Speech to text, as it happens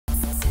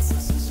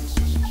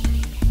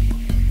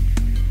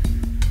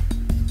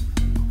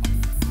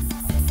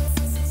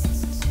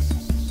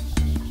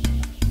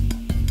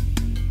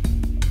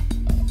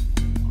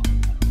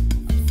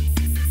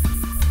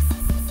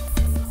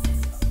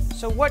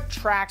what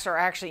tracts are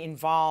actually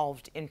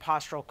involved in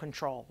postural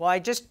control? Well, I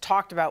just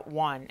talked about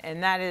one,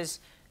 and that is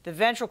the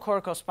ventral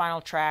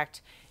corticospinal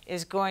tract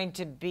is going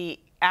to be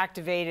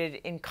activated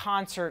in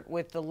concert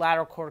with the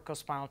lateral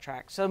corticospinal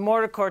tract. So the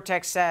motor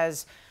cortex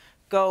says,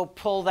 go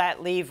pull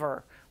that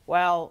lever.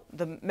 Well,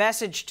 the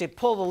message to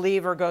pull the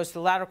lever goes to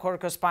the lateral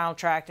corticospinal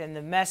tract, and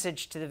the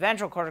message to the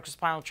ventral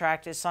corticospinal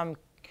tract is some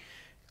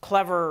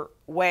clever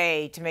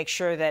way to make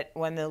sure that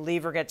when the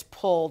lever gets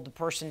pulled, the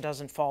person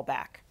doesn't fall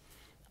back.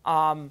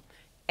 And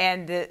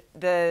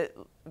the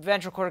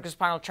ventral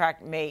corticospinal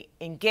tract may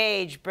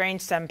engage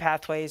brainstem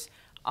pathways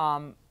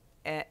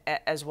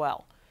as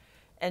well.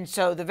 And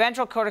so the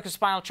ventral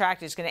corticospinal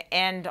tract is going to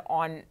end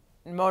on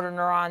motor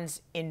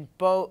neurons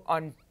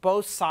on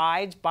both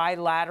sides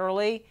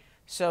bilaterally.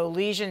 So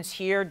lesions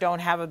here don't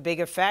have a big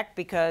effect,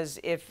 because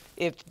if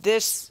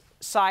this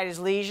side is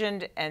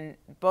lesioned and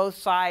both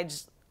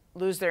sides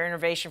lose their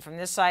innervation from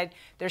this side,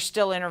 they're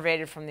still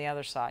innervated from the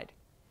other side.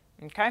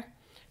 Okay?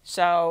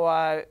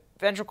 So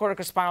ventral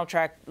corticospinal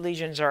tract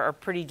lesions are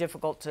pretty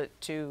difficult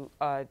to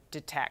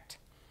detect.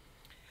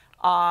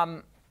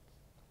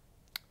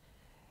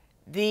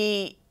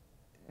 The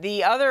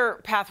other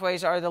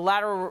pathways are the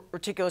lateral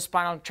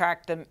reticulospinal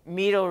tract, the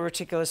medial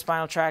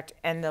reticulospinal tract,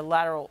 and the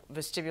lateral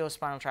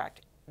vestibulospinal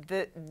tract.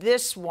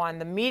 This one,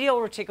 the medial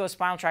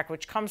reticulospinal tract,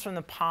 which comes from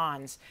the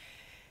pons,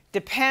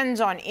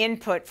 depends on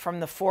input from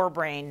the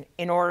forebrain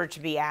in order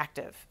to be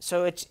active.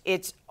 So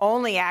it's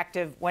only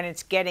active when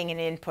it's getting an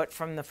input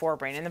from the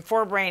forebrain. And the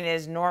forebrain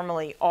is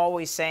normally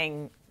always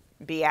saying,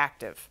 be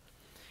active.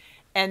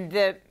 And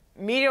the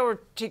medial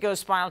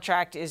reticulospinal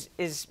tract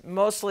is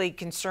mostly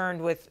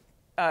concerned with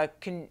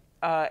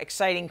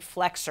exciting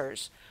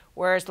flexors,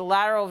 whereas the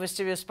lateral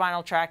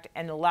vestibulospinal tract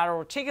and the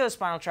lateral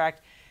reticulospinal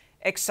tract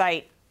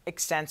excite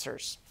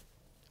extensors.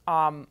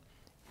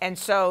 And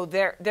so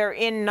they're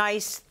in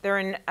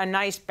a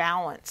nice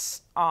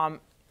balance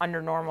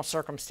under normal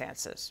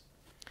circumstances.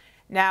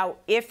 Now,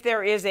 if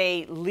there is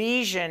a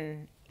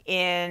lesion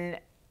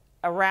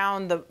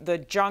around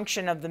the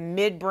junction of the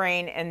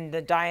midbrain and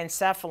the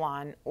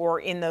diencephalon, or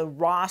in the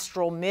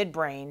rostral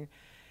midbrain,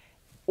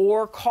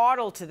 or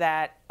caudal to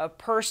that, a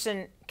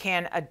person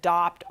can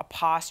adopt a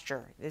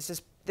posture.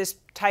 This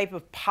type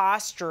of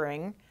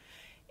posturing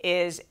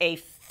is a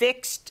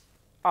fixed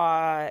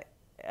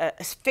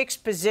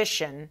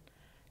position,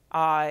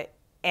 and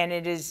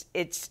it's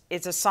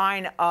a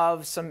sign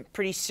of some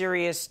pretty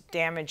serious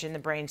damage in the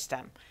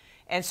brainstem.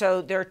 And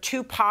so there are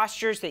two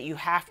postures that you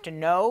have to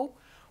know.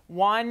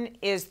 One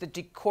is the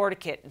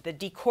decorticate. The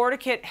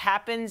decorticate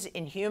happens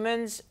in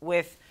humans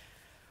with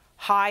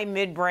high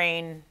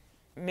midbrain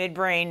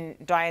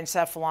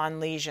diencephalon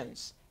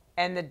lesions.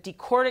 And the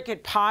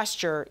decorticate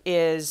posture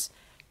is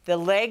the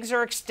legs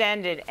are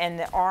extended and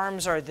the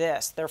arms are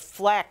this. They're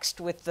flexed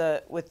with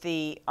the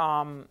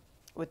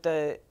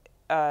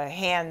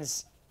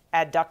hands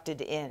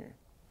adducted in.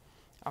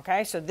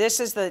 Okay, so this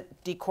is the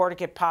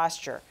decorticate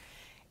posture.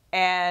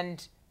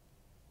 And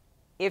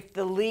if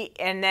the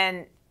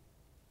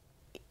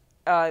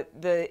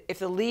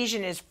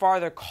lesion is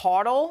farther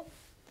caudal,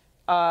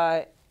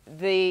 the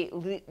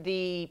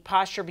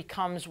posture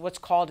becomes what's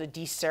called a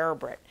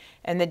decerebrate.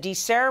 And the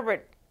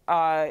decerebrate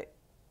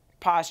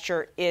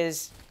posture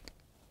is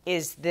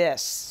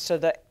this. So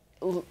the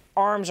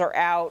arms are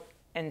out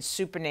and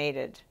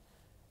supinated.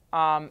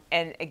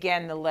 And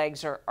again, the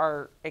legs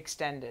are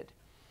extended.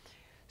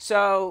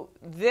 So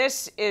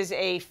this is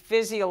a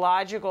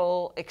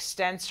physiological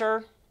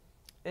extensor.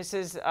 This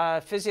is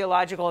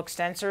physiological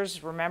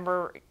extensors.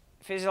 Remember,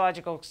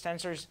 physiological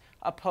extensors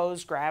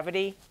oppose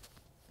gravity.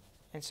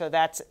 And so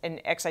that's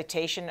an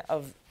excitation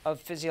of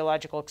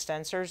physiological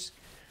extensors.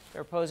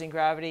 They're opposing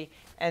gravity.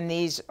 And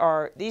these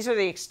are the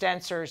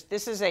extensors.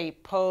 This is a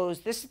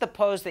pose. This is the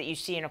pose that you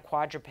see in a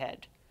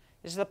quadruped.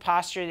 This is the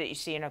posture that you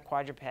see in a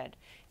quadruped,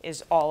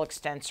 is all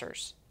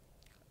extensors,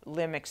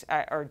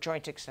 or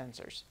joint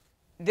extensors.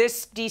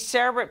 This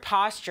decerebrate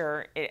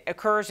posture, it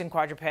occurs in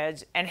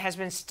quadrupeds and has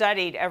been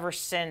studied ever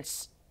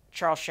since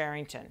Charles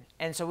Sherrington.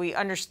 And so we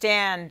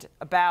understand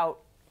about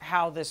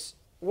how this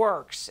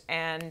works.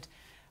 And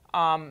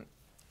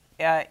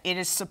it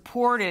is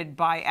supported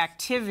by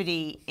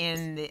activity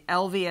in the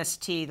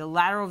LVST, the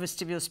lateral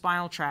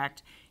vestibulospinal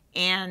tract,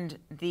 and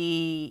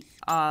the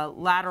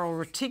lateral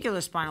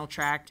reticulospinal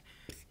tract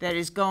that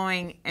is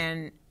going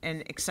and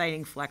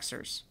exciting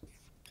flexors.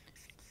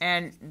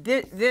 And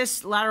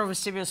this lateral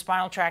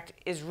vestibulospinal tract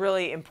is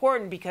really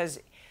important, because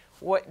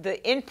what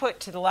the input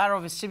to the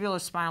lateral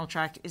vestibulospinal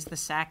tract is the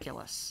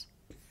sacculus.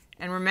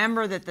 And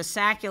remember that the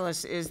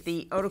sacculus is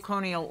the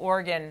otoconal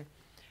organ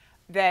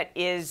that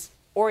is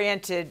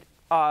oriented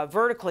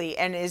vertically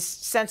and is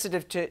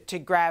sensitive to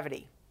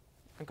gravity.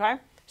 Okay?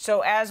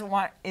 So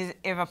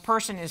if a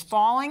person is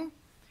falling,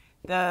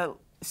 the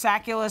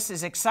sacculus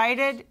is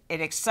excited.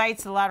 It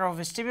excites the lateral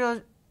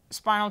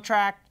vestibulospinal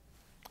tract.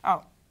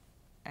 Oh,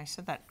 I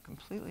said that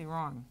completely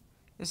wrong.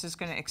 This is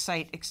going to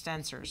excite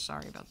extensors.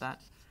 Sorry about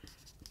that.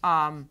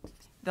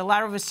 The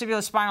lateral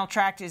vestibulospinal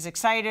tract is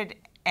excited,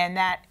 and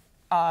that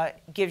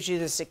gives you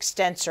this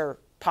extensor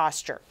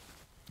posture.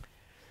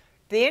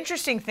 the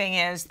interesting thing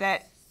is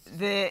that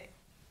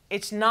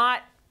it's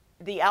not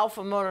the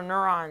alpha motor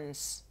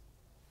neurons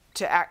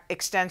to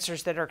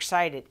extensors that are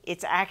excited.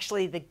 It's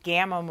actually the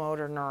gamma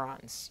motor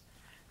neurons.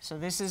 So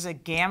this is a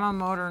gamma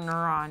motor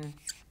neuron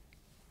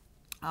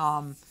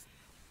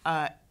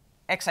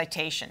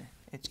excitation.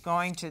 It's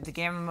going to the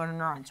gamma motor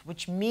neurons,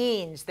 which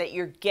means that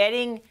you're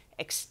getting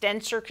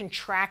extensor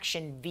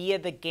contraction via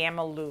the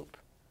gamma loop.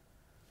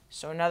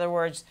 So in other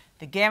words,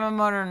 the gamma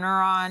motor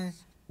neuron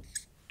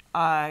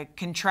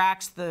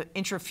contracts the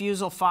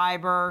intrafusal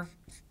fiber,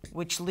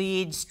 which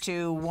leads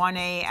to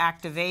 1A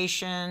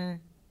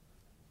activation,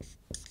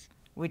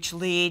 which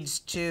leads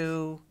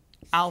to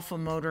alpha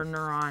motor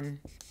neuron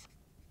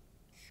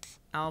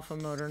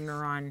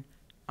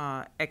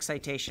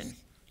excitation,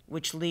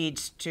 which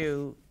leads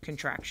to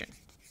contraction.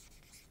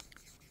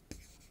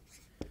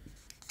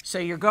 So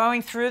you're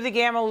going through the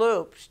gamma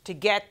loop to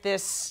get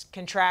this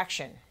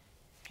contraction.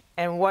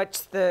 And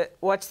what's the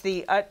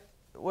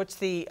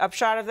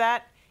upshot of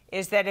that?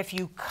 Is that if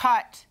you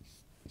cut,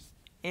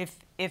 if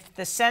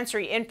the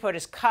sensory input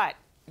is cut,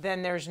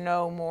 then there's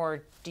no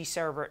more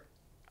decerebrate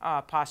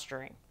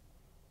posturing.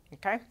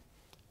 Okay?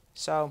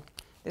 So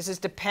this is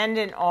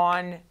dependent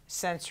on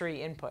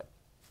sensory input.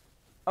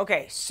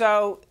 Okay,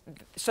 so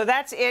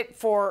that's it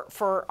for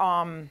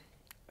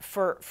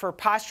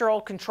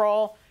postural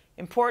control.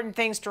 Important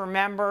things to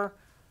remember.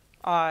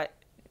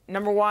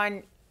 Number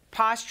one,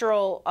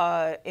 postural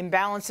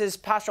imbalances,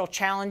 postural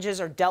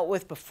challenges are dealt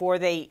with before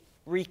they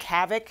wreak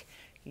havoc.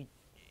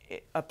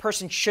 A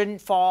person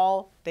shouldn't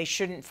fall. They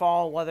shouldn't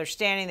fall while they're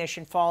standing. They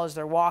shouldn't fall as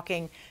they're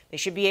walking. They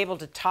should be able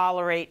to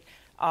tolerate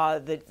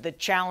the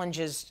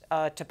challenges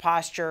to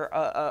posture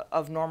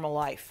of normal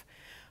life.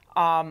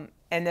 And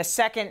the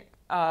second,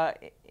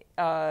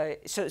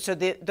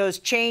 those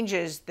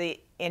changes, the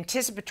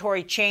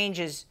anticipatory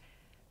changes,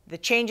 the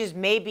changes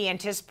may be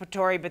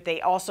anticipatory, but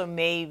they also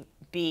may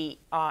be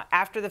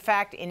after the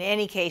fact. In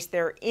any case,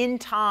 they're in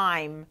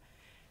time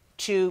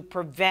to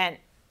prevent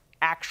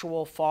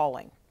actual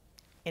falling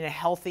in a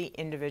healthy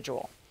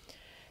individual.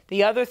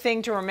 The other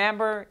thing to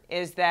remember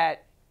is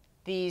that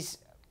these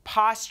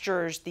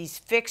postures, these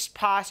fixed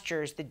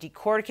postures, the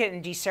decorticate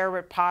and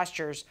decerebrate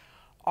postures,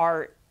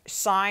 are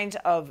signs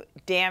of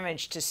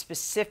damage to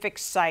specific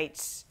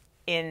sites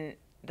in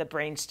the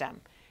brainstem,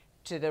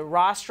 to the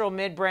rostral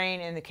midbrain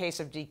in the case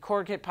of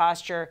decorticate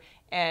posture,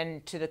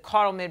 and to the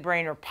caudal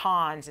midbrain or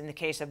pons in the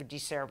case of a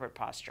decerebrate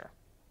posture.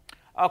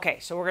 Okay,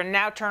 so we're going to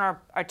now turn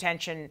our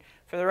attention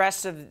for the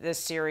rest of this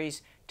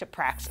series to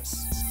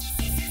praxis.